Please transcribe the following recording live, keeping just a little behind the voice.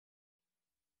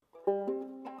Culp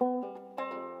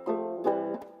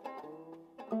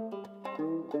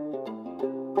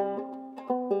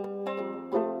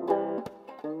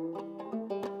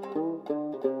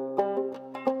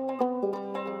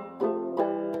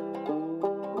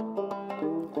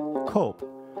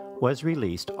was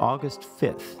released August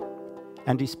 5th,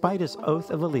 and despite his oath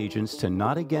of allegiance to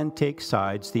not again take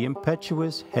sides, the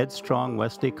impetuous, headstrong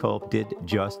Wesley Culp did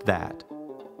just that.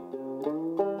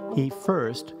 He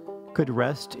first could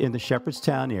rest in the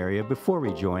Shepherdstown area before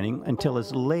rejoining until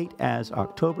as late as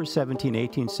October 17,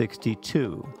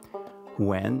 1862,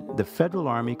 when the Federal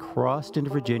Army crossed into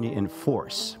Virginia in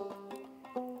force.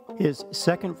 His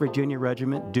 2nd Virginia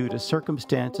Regiment, due to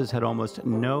circumstances, had almost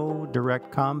no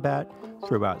direct combat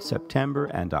throughout September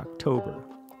and October.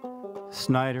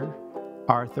 Snyder,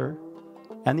 Arthur,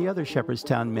 and the other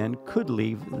Shepherdstown men could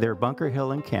leave their Bunker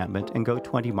Hill encampment and go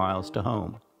 20 miles to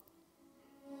home.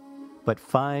 But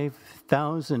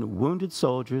 5,000 wounded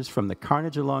soldiers from the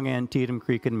carnage along Antietam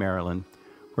Creek in Maryland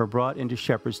were brought into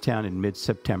Shepherdstown in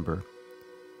mid-September.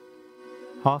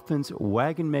 Hoffman's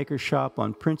wagon maker shop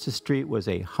on Princess Street was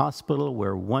a hospital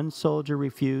where one soldier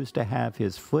refused to have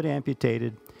his foot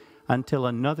amputated until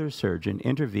another surgeon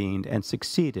intervened and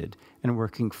succeeded in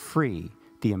working free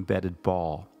the embedded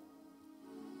ball.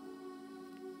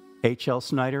 H.L.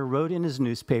 Snyder wrote in his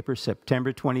newspaper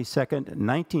September 22,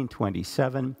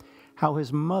 1927, how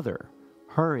his mother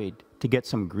hurried to get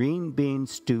some green bean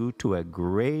stew to a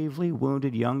gravely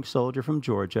wounded young soldier from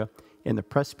Georgia in the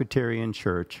Presbyterian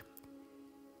Church.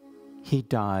 He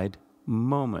died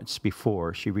moments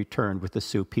before she returned with the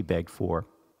soup he begged for.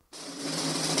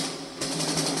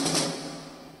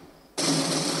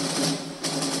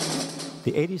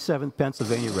 The 87th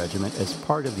Pennsylvania Regiment, as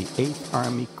part of the 8th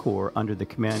Army Corps under the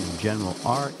command of General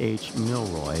R.H.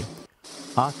 Milroy,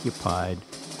 occupied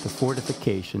the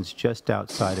fortifications just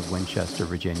outside of Winchester,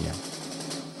 Virginia.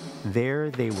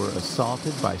 There they were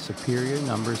assaulted by superior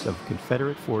numbers of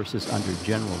Confederate forces under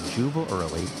General Jubal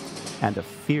Early, and a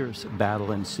fierce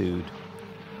battle ensued.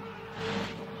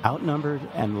 Outnumbered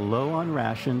and low on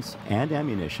rations and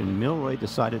ammunition, Milroy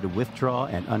decided to withdraw,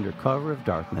 and under cover of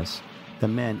darkness, the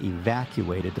men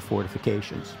evacuated the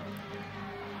fortifications.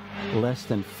 Less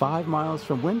than 5 miles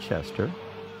from Winchester,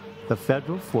 the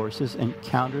Federal forces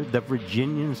encountered the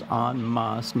Virginians en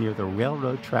masse near the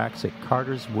railroad tracks at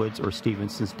Carter's Woods or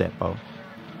Stevenson's Depot,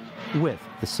 with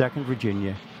the 2nd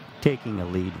Virginia taking a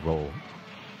lead role.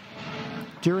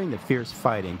 During the fierce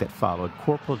fighting that followed,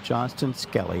 Corporal Johnston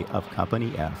Skelly of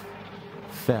Company F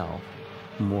fell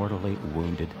mortally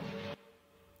wounded.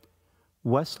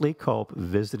 Wesley Culp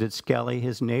visited Skelly,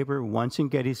 his neighbor, once in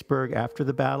Gettysburg after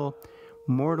the battle.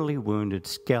 Mortally wounded,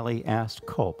 Skelly asked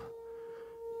Culp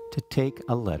to take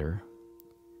a letter,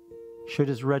 should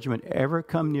his regiment ever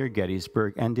come near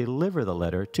Gettysburg, and deliver the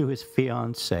letter to his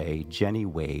fiancée, Jenny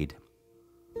Wade.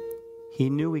 He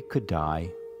knew he could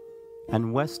die,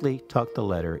 and Wesley tucked the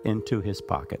letter into his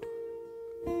pocket.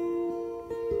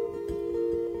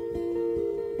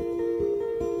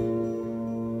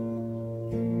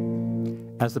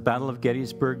 As the Battle of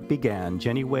Gettysburg began,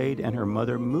 Jenny Wade and her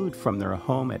mother moved from their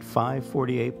home at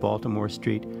 548 Baltimore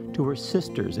Street to her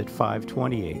sister's at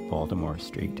 528 Baltimore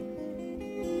Street.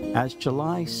 As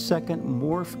July 2nd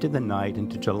morphed in the night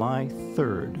into July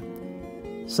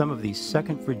 3rd, some of the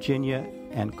 2nd Virginia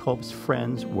and Culp's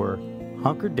friends were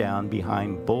hunkered down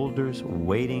behind boulders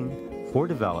waiting for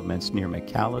developments near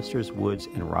McAllister's Woods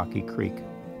and Rocky Creek.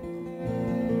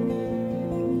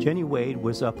 Jenny Wade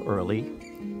was up early,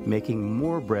 making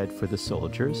more bread for the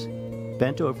soldiers,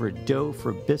 bent over dough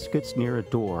for biscuits near a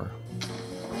door.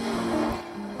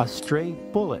 A stray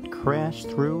bullet crashed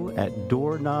through at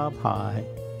doorknob high,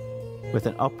 with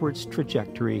an upwards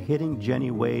trajectory hitting Jenny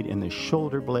Wade in the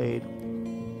shoulder blade,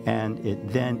 and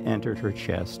it then entered her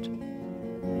chest.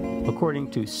 According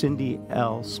to Cindy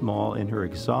L. Small in her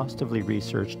exhaustively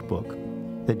researched book,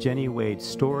 The Jenny Wade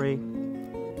Story,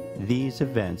 these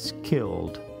events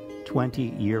killed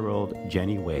 20-year-old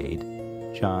Jenny Wade,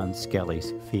 John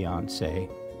Skelly's fiancée.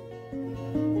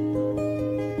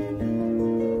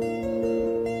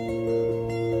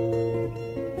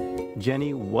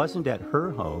 Jenny wasn't at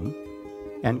her home,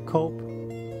 and Culp,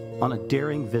 on a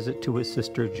daring visit to his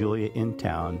sister Julia in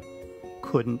town,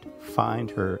 couldn't find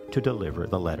her to deliver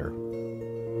the letter.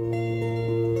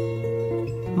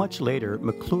 Much later,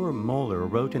 McClure Moeller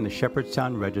wrote in the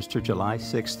Shepherdstown Register July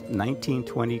 6,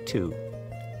 1922,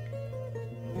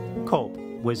 Culp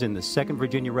was in the 2nd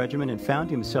Virginia Regiment and found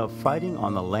himself fighting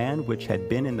on the land which had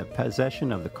been in the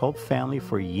possession of the Culp family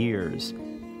for years,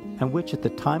 and which at the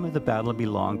time of the battle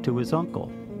belonged to his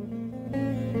uncle.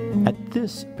 At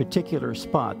this particular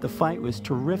spot, the fight was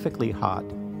terrifically hot,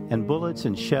 and bullets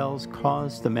and shells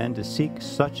caused the men to seek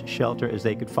such shelter as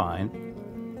they could find.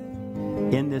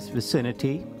 In this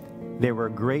vicinity, there were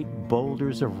great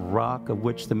boulders of rock of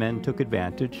which the men took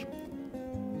advantage.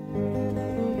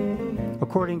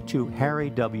 According to Harry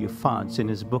W. Fonts in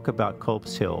his book about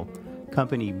Culp's Hill,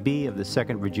 Company B of the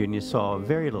 2nd Virginia saw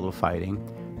very little fighting,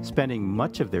 spending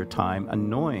much of their time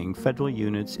annoying federal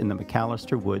units in the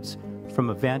McAllister Woods from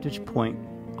a vantage point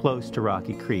close to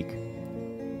Rocky Creek.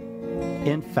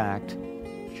 In fact,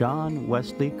 John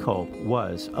Wesley Culp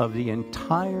was, of the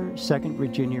entire 2nd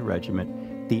Virginia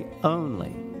Regiment, the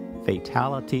only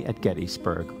fatality at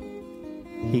Gettysburg.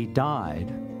 He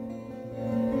died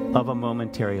of a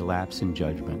momentary lapse in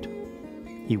judgment.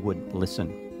 He wouldn't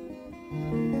listen.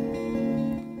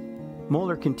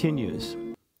 Moeller continues,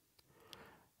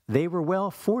 "They were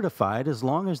well fortified as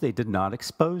long as they did not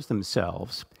expose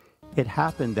themselves. It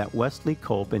happened that Wesley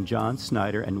Culp and John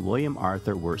Snyder and William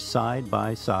Arthur were side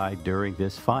by side during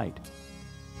this fight.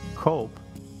 Culp,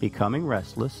 becoming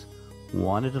restless,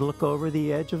 wanted to look over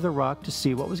the edge of the rock to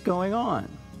see what was going on.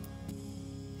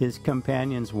 His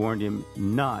companions warned him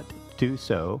not to do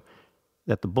so,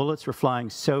 that the bullets were flying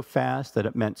so fast that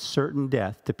it meant certain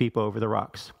death to peep over the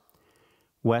rocks.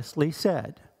 Wesley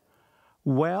said,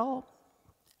 'Well,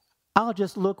 I'll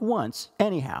just look once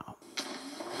anyhow.'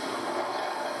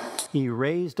 He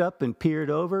raised up and peered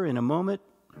over. In a moment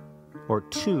or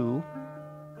two,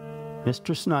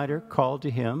 Mr. Snyder called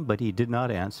to him, but he did not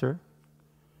answer.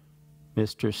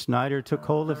 Mr. Snyder took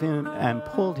hold of him and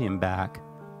pulled him back,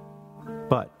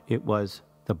 but it was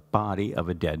the body of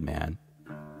a dead man.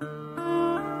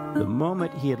 The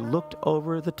moment he had looked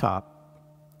over the top,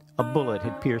 a bullet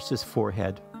had pierced his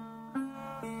forehead.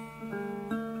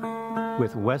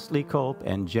 With Wesley Culp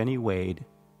and Jenny Wade,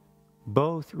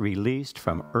 both released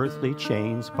from earthly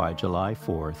chains by July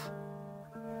 4th,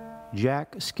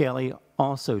 Jack Skelly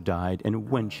also died in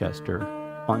Winchester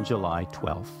on July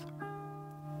 12th.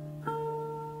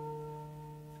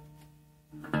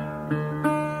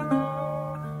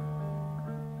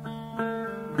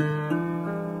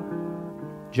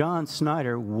 John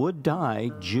Snyder would die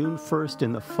June 1st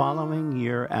in the following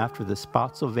year after the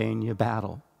Spotsylvania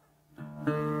battle.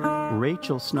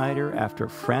 Rachel Snyder, after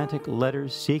frantic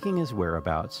letters seeking his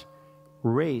whereabouts,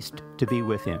 raced to be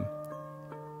with him.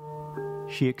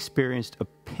 She experienced a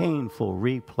painful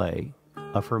replay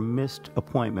of her missed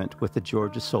appointment with the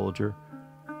Georgia soldier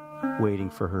waiting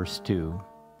for her stew.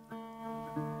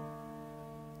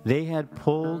 They had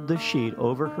pulled the sheet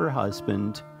over her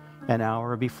husband an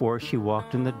hour before she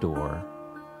walked in the door.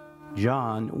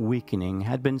 John, weakening,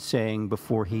 had been saying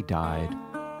before he died,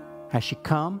 "Has she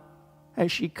come?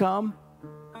 Has she come?"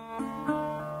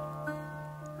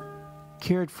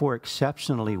 Cared for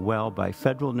exceptionally well by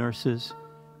federal nurses,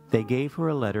 they gave her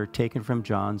a letter taken from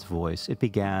John's voice. It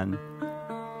began,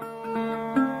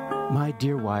 "My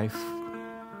dear wife,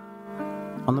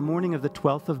 on the morning of the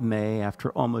 12th of May,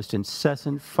 after almost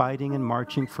incessant fighting and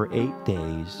marching for 8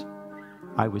 days,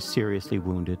 I was seriously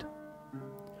wounded.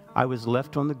 I was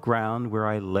left on the ground where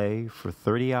I lay for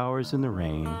 30 hours in the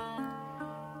rain.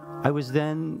 I was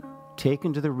then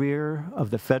taken to the rear of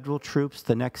the federal troops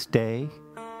the next day,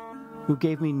 who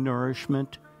gave me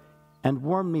nourishment and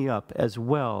warmed me up as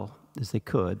well as they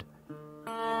could."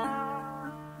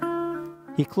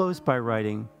 He closed by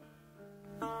writing,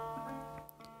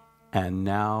 "And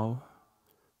now,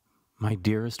 my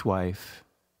dearest wife,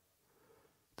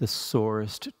 the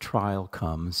sorest trial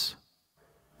comes.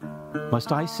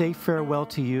 Must I say farewell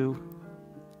to you?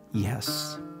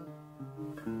 Yes.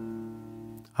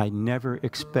 I never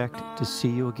expect to see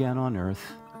you again on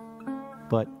earth,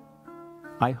 but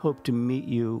I hope to meet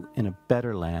you in a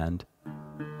better land,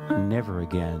 never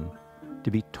again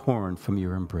to be torn from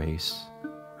your embrace.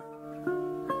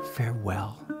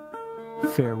 Farewell,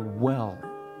 farewell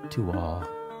to all.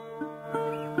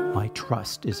 My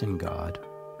trust is in God."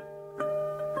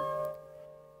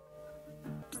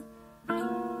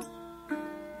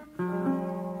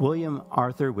 William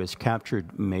Arthur was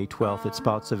captured May 12th at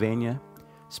Spotsylvania,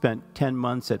 spent 10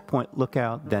 months at Point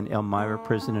Lookout, then Elmira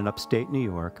Prison in upstate New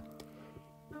York.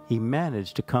 He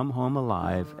managed to come home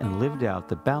alive and lived out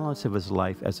the balance of his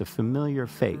life as a familiar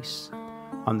face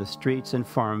on the streets and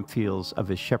farm fields of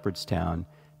his Shepherdstown,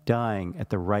 dying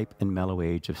at the ripe and mellow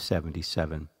age of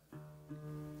 77.